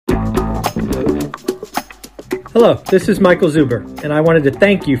Hello, this is Michael Zuber, and I wanted to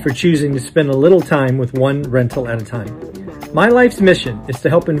thank you for choosing to spend a little time with one rental at a time. My life's mission is to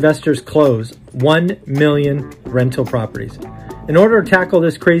help investors close 1 million rental properties. In order to tackle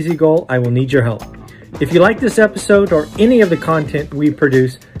this crazy goal, I will need your help. If you like this episode or any of the content we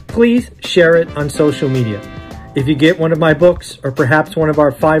produce, please share it on social media. If you get one of my books or perhaps one of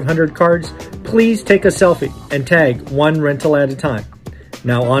our 500 cards, please take a selfie and tag one rental at a time.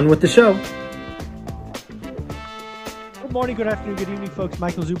 Now on with the show. Good morning, good afternoon, good evening, folks.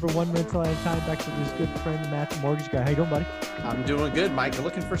 Michael Zuber, one rental at a time. Back to this good friend, Matt, the mortgage guy. How you doing, buddy? I'm doing good, Mike.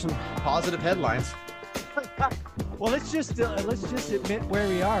 Looking for some positive headlines. Well, let's just admit where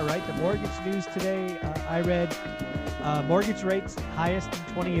we are, right? The mortgage news today. I read mortgage rates highest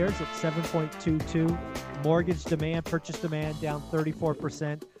in 20 years at 7.22. Mortgage demand, purchase demand down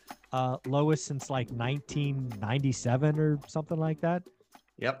 34%. Lowest since like 1997 or something like that.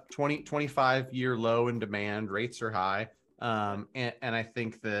 Yep, 25-year low in demand. Rates are high. And I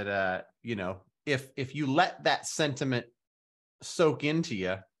think that, if you let that sentiment soak into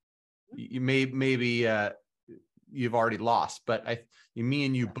you, you maybe you've already lost. But me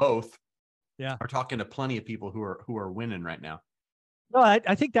and you both are talking to plenty of people who are winning right now. Well,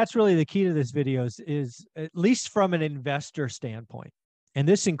 I think that's really the key to this video is at least from an investor standpoint, and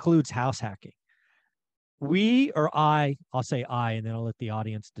this includes house hacking. I'll say I, and then I'll let the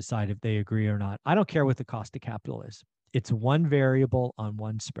audience decide if they agree or not. I don't care what the cost of capital is. It's one variable on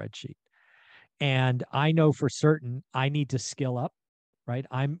one spreadsheet. And I know for certain I need to skill up, right?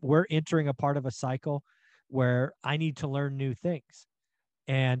 We're entering a part of a cycle where I need to learn new things.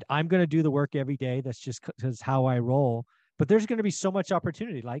 And I'm going to do the work every day. That's just because how I roll. But there's going to be so much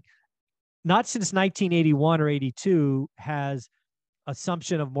opportunity. Like, not since 1981 or 82 has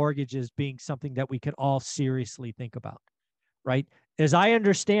assumption of mortgages being something that we can all seriously think about, right? As I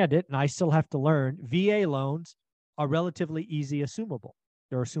understand it, and I still have to learn, VA loans are relatively easy assumable.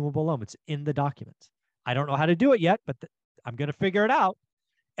 They're assumable loan. It's in the documents. I don't know how to do it yet, but I'm going to figure it out.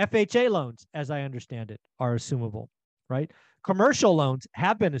 FHA loans, as I understand it, are assumable, right? Commercial loans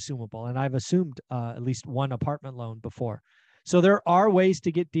have been assumable, and I've assumed at least one apartment loan before. So there are ways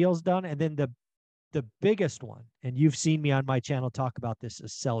to get deals done. And then the biggest one, and you've seen me on my channel talk about this,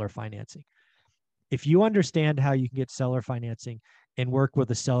 is seller financing. If you understand how you can get seller financing and work with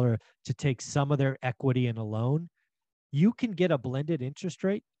a seller to take some of their equity in a loan, you can get a blended interest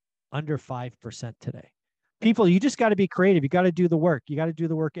rate under 5% today. People, you just got to be creative. You got to do the work. You got to do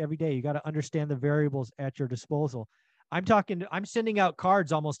the work every day. You got to understand the variables at your disposal. I'm sending out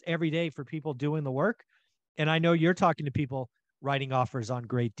cards almost every day for people doing the work. And I know you're talking to people writing offers on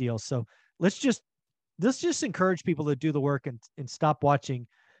great deals. So let's just encourage people to do the work and stop watching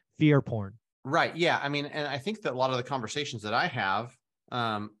fear porn. Right. Yeah. I mean, and I think that a lot of the conversations that I have,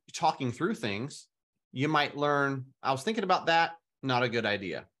 talking through things, you might learn, I was thinking about that, not a good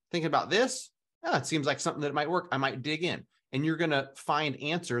idea. Thinking about this, it seems like something that might work. I might dig in, and you're going to find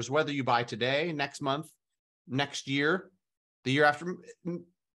answers, whether you buy today, next month, next year, the year after.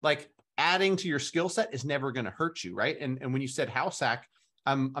 Like, adding to your skill set is never going to hurt you. Right. And when you said house hack,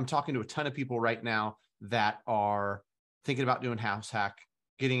 I'm talking to a ton of people right now that are thinking about doing house hack,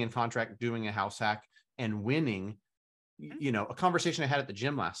 getting in contract, doing a house hack, and winning. A conversation I had at the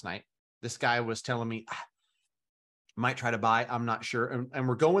gym last night, this guy was telling me, might try to buy, I'm not sure. And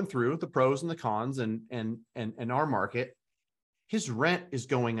we're going through the pros and the cons and our market. His rent is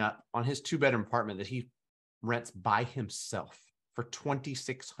going up on his 2-bedroom apartment that he rents by himself for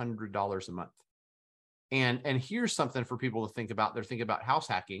 $2,600 a month. And here's something for people to think about. They're thinking about house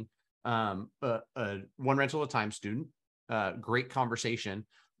hacking. One rental at a time student, great conversation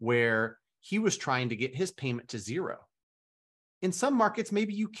where he was trying to get his payment to zero. In some markets,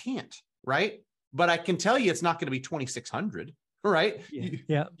 maybe you can't, right? But I can tell you it's not going to be $2,600, right? You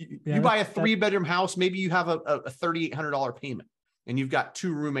buy a 3-bedroom house, maybe you have a $3,800 payment, and you've got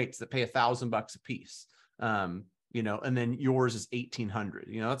 2 roommates that pay $1,000 a piece. And then yours is $1,800.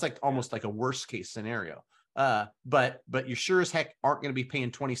 It's like almost like a worst case scenario. But you sure as heck aren't going to be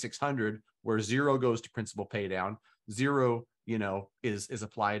paying $2,600, where zero goes to principal pay down. Zero, is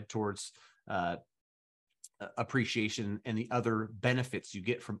applied towards appreciation and the other benefits you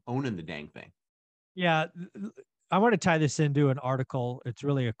get from owning the dang thing. Yeah. I want to tie this into an article. It's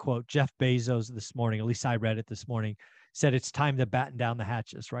really a quote. Jeff Bezos this morning, at least I read it this morning, said it's time to batten down the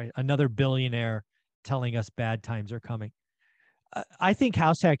hatches, right? Another billionaire telling us bad times are coming. I think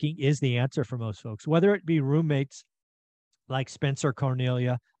house hacking is the answer for most folks, whether it be roommates like Spencer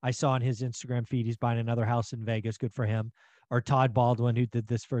Cornelia. I saw on his Instagram feed, he's buying another house in Vegas. Good for him. Or Todd Baldwin, who did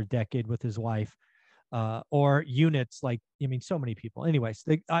this for a decade with his wife. or units. Like, I mean, so many people. Anyways,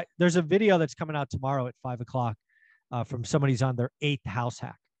 there's a video that's coming out tomorrow at 5 o'clock from somebody who's on their 8th house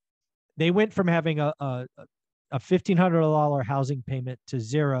hack. They went from having a $1,500 housing payment to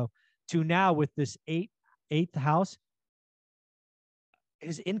 0 to now with this eighth house,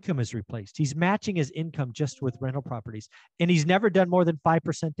 his income is replaced. He's matching his income just with rental properties. And he's never done more than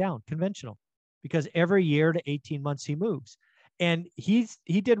 5% down conventional, because every year to 18 months he moves. And he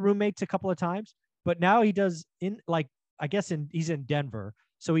did roommates a couple of times, but now he does he's in Denver.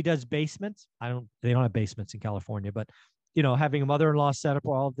 So he does basements. They don't have basements in California, but having a mother-in-law set up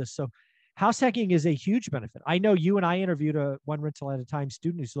all of this. So house hacking is a huge benefit. I know you and I interviewed a one rental at a time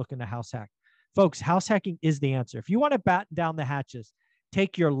student who's looking to house hack. Folks, house hacking is the answer. If you want to batten down the hatches,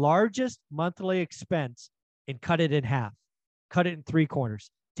 take your largest monthly expense and cut it in half. Cut it in 3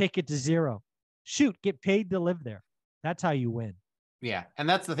 quarters. Take it to 0. Shoot, get paid to live there. That's how you win. Yeah. And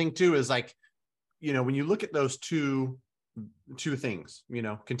that's the thing too, is like, when you look at those two things,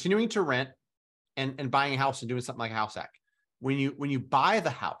 continuing to rent and buying a house and doing something like a house hack. When you buy the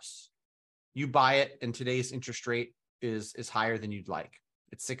house, you buy it and today's interest rate is higher than you'd like.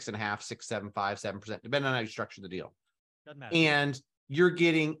 It's 6.5%, 6, 7, 5, 7%, depending on how you structure the deal. Doesn't matter. And you're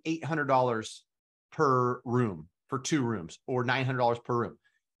getting $800 per room for 2 rooms, or $900 per room.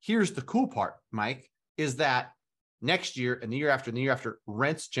 Here's the cool part, Mike, is that next year and the year after and the year after,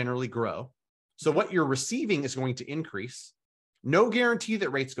 rents generally grow. So what you're receiving is going to increase. No guarantee that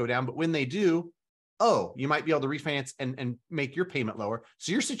rates go down, but when they do, you might be able to refinance and make your payment lower.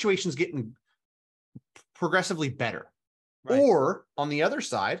 So your situation's getting progressively better. Right. Or on the other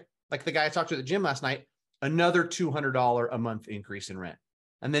side, like the guy I talked to at the gym last night, another $200 a month increase in rent.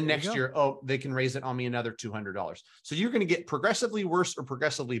 And then next year, they can raise it on me another $200. So you're going to get progressively worse or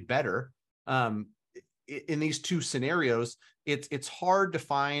progressively better. In these two scenarios, it's hard to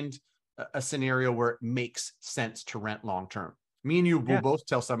find a scenario where it makes sense to rent long-term. Me and you will both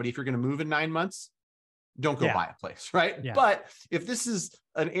tell somebody, if you're going to move in 9 months, don't go buy a place, right? Yeah. But if this is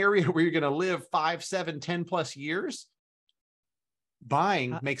an area where you're going to live 5, 7, 10 plus years,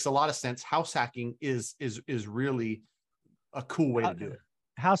 buying makes a lot of sense. House hacking is really a cool way to do it.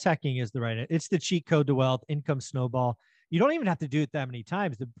 House hacking is it's the cheat code to wealth, income snowball. You don't even have to do it that many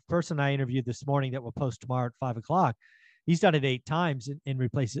times. The person I interviewed this morning that will post tomorrow at 5 o'clock, he's done it 8 times and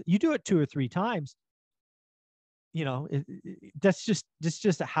replaces it. You do it 2 or 3 times. That's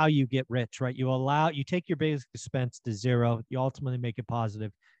just how you get rich, right? You take your basic expense to 0. You ultimately make it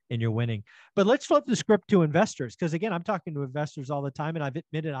positive, and you're winning. But let's flip the script to investors, because again, I'm talking to investors all the time, and I've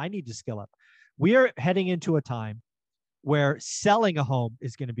admitted I need to skill up. We are heading into a time where selling a home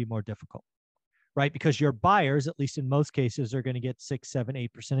is going to be more difficult, right? Because your buyers, at least in most cases, are going to get 6, 7,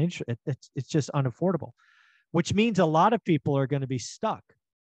 8% interest. It's just unaffordable, which means a lot of people are going to be stuck.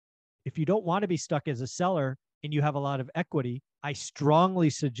 If you don't want to be stuck as a seller and you have a lot of equity, I strongly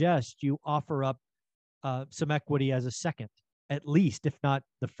suggest you offer up some equity as a second, at least, if not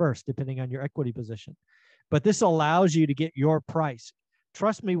the first, depending on your equity position. But this allows you to get your price.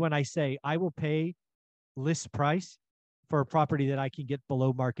 Trust me when I say I will pay list price for a property that I can get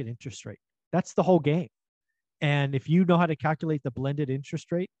below market interest rate. That's the whole game. And if you know how to calculate the blended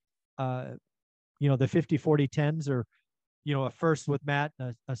interest rate, the 50, 40, 10s, or, a first with Matt,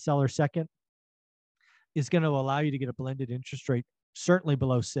 a seller second, is going to allow you to get a blended interest rate, certainly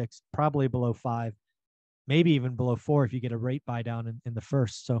below 6, probably below 5, maybe even below 4 if you get a rate buy down in the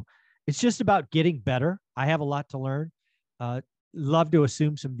first. So it's just about getting better. I have a lot to learn. Love to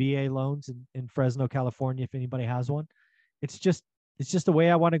assume some VA loans in Fresno, California, if anybody has one. It's just the way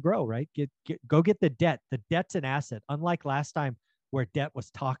I want to grow, right? Go get the debt. The debt's an asset. Unlike last time where debt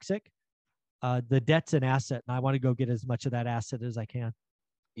was toxic, the debt's an asset, and I want to go get as much of that asset as I can.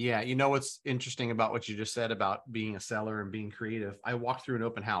 Yeah. What's interesting about what you just said about being a seller and being creative? I walked through an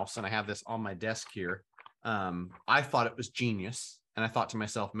open house and I have this on my desk here. I thought it was genius. And I thought to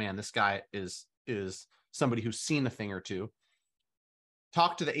myself, man, this guy is somebody who's seen a thing or two.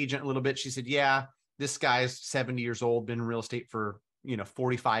 Talked to the agent a little bit. She said, yeah, this guy's 70 years old, been in real estate for,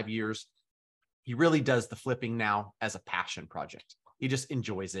 45 years. He really does the flipping now as a passion project. He just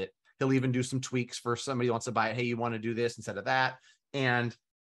enjoys it. He'll even do some tweaks for somebody who wants to buy it. Hey, you want to do this instead of that? And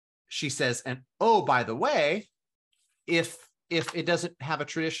she says, and oh, by the way, if it doesn't have a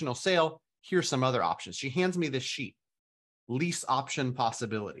traditional sale, here's some other options. She hands me this sheet, lease option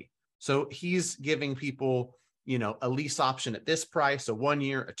possibility. So he's giving people, a lease option at this price, a 1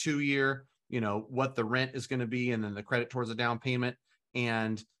 year, a 2 year, what the rent is going to be, and then the credit towards the down payment.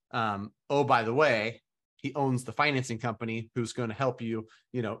 And, oh, by the way, he owns the financing company who's going to help you,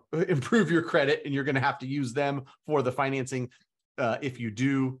 improve your credit, and you're going to have to use them for the financing if you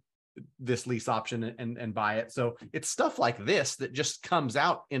do this lease option and buy it. So it's stuff like this that just comes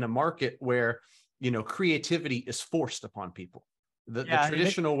out in a market where, creativity is forced upon people. The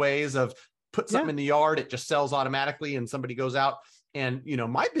traditional ways of put something in the yard, it just sells automatically and somebody goes out. And,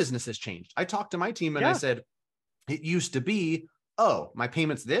 my business has changed. I talked to my team and I said, it used to be, oh, my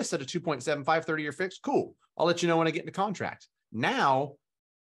payment's this at a 2.75 30-year fix. Cool. I'll let you know when I get into contract. Now,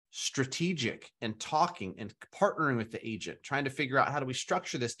 strategic and talking and partnering with the agent, trying to figure out how do we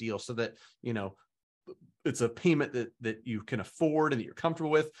structure this deal so that, it's a payment that you can afford and that you're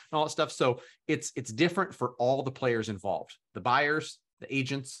comfortable with and all that stuff. So it's different for all the players involved, the buyers, the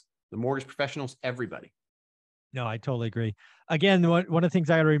agents, the mortgage professionals, everybody. No, I totally agree. Again, one of the things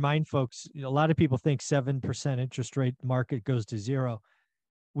I got to remind folks, a lot of people think 7% interest rate market goes to zero.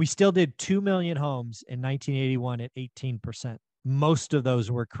 We still did 2 million homes in 1981 at 18%. Most of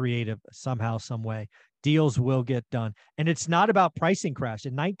those were creative somehow, some way. Deals will get done. And it's not about pricing crash.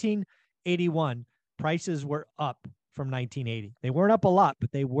 In 1981, prices were up from 1980. They weren't up a lot,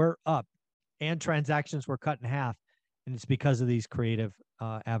 but they were up. And transactions were cut in half. And it's because of these creative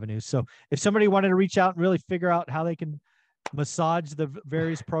avenues. So if somebody wanted to reach out and really figure out how they can massage the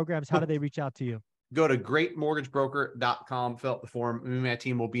various programs, how do they reach out to you? Go to greatmortgagebroker.com, fill out the form. Me and my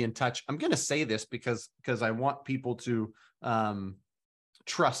team will be in touch. I'm going to say this because I want people to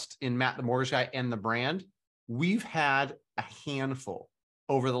trust in Matt, the mortgage guy, and the brand. We've had a handful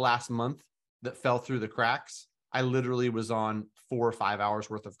over the last month that fell through the cracks. I literally was on 4 or 5 hours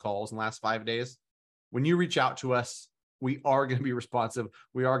worth of calls in the last 5 days. When you reach out to us, we are going to be responsive.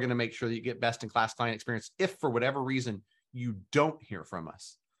 We are going to make sure that you get best in class client experience. If for whatever reason you don't hear from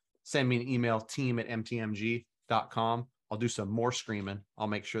us, send me an email, team@mtmg.com. I'll do some more screaming. I'll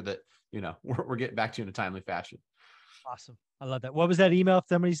make sure that, we're getting back to you in a timely fashion. Awesome. I love that. What was that email if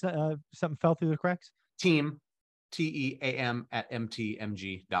somebody's something fell through the cracks? Team, TEAM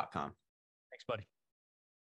 @mtmg.com. Thanks, buddy.